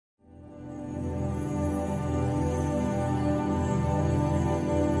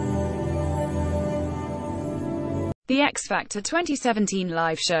The X Factor 2017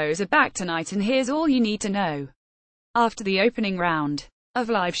 live shows are back tonight, and here's all you need to know. After the opening round of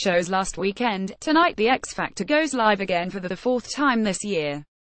live shows last weekend, tonight the X Factor goes live again for the fourth time this year.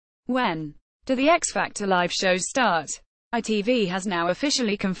 When do the X Factor live shows start? ITV has now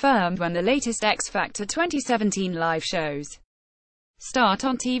officially confirmed when the latest X Factor 2017 live shows start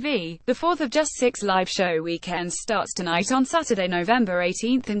on TV. The fourth of just 6 live show weekends starts tonight on Saturday, November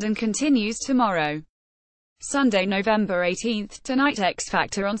 18th and continues tomorrow, Sunday, November 18th. Tonight X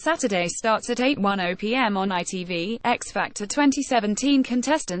Factor on Saturday starts at 8:10 p.m. on ITV. X Factor 2017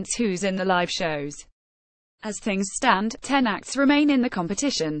 contestants who's in the live shows. As things stand, 10 acts remain in the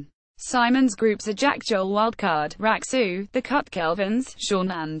competition. Simon's groups are Jack Joel Wildcard, Raksu, The Cut Kelvins,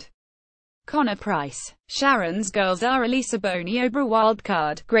 Sean and Connor Price. Sharon's girls are Elisa Boney Obra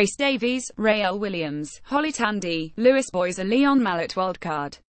Wildcard, Grace Davies, Rael Williams, Holly Tandy, Lewis Boys are Leon Mallet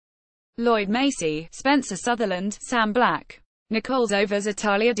Wildcard, Lloyd Macy, Spencer Sutherland, Sam Black, Nicole Zovers,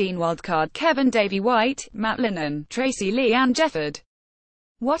 Atalia Dean Wildcard, Kevin Davey White, Matt Lennon, Tracy Lee and Jefford.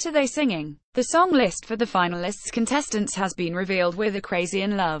 What are they singing? The song list for the finalists contestants has been revealed with a Crazy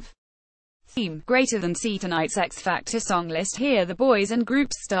in Love theme. Greater than see tonight's X Factor song list. Here the boys and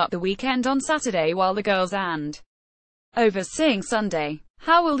groups start the weekend on Saturday while the girls and Overs sing Sunday.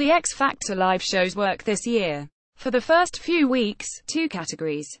 How will the X Factor live shows work this year? For the first few weeks, 2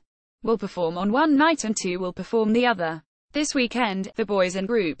 categories will perform on one night and 2 will perform the other. This weekend, the boys and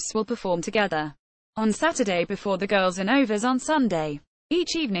groups will perform together on Saturday before the girls and Overs on Sunday.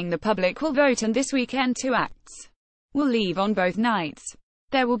 Each evening the public will vote, and this weekend 2 acts will leave on both nights.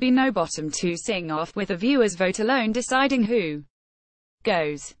 There will be no bottom 2 sing-off, with the viewers' vote alone deciding who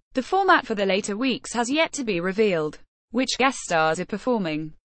goes. The format for the later weeks has yet to be revealed. Which guest stars are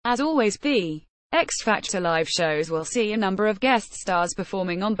performing? As always, the X Factor live shows will see a number of guest stars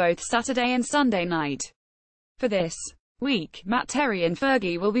performing on both Saturday and Sunday night. For this week, Matt Terry and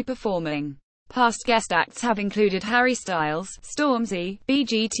Fergie will be performing. Past guest acts have included Harry Styles, Stormzy,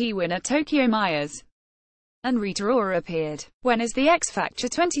 BGT winner Tokyo Myers, and Rita Ora appeared. When is the X Factor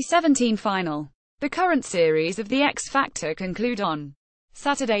 2017 final? The current series of the X Factor conclude on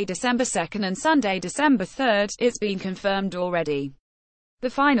Saturday, December 2nd and Sunday, December 3rd. It's been confirmed already. The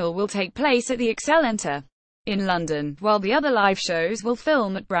final will take place at the Excel Enter in London, while the other live shows will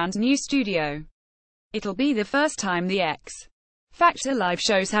film at Brand New Studio. It'll be the first time the X Factor live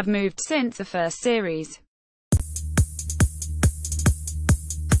shows have moved since the first series.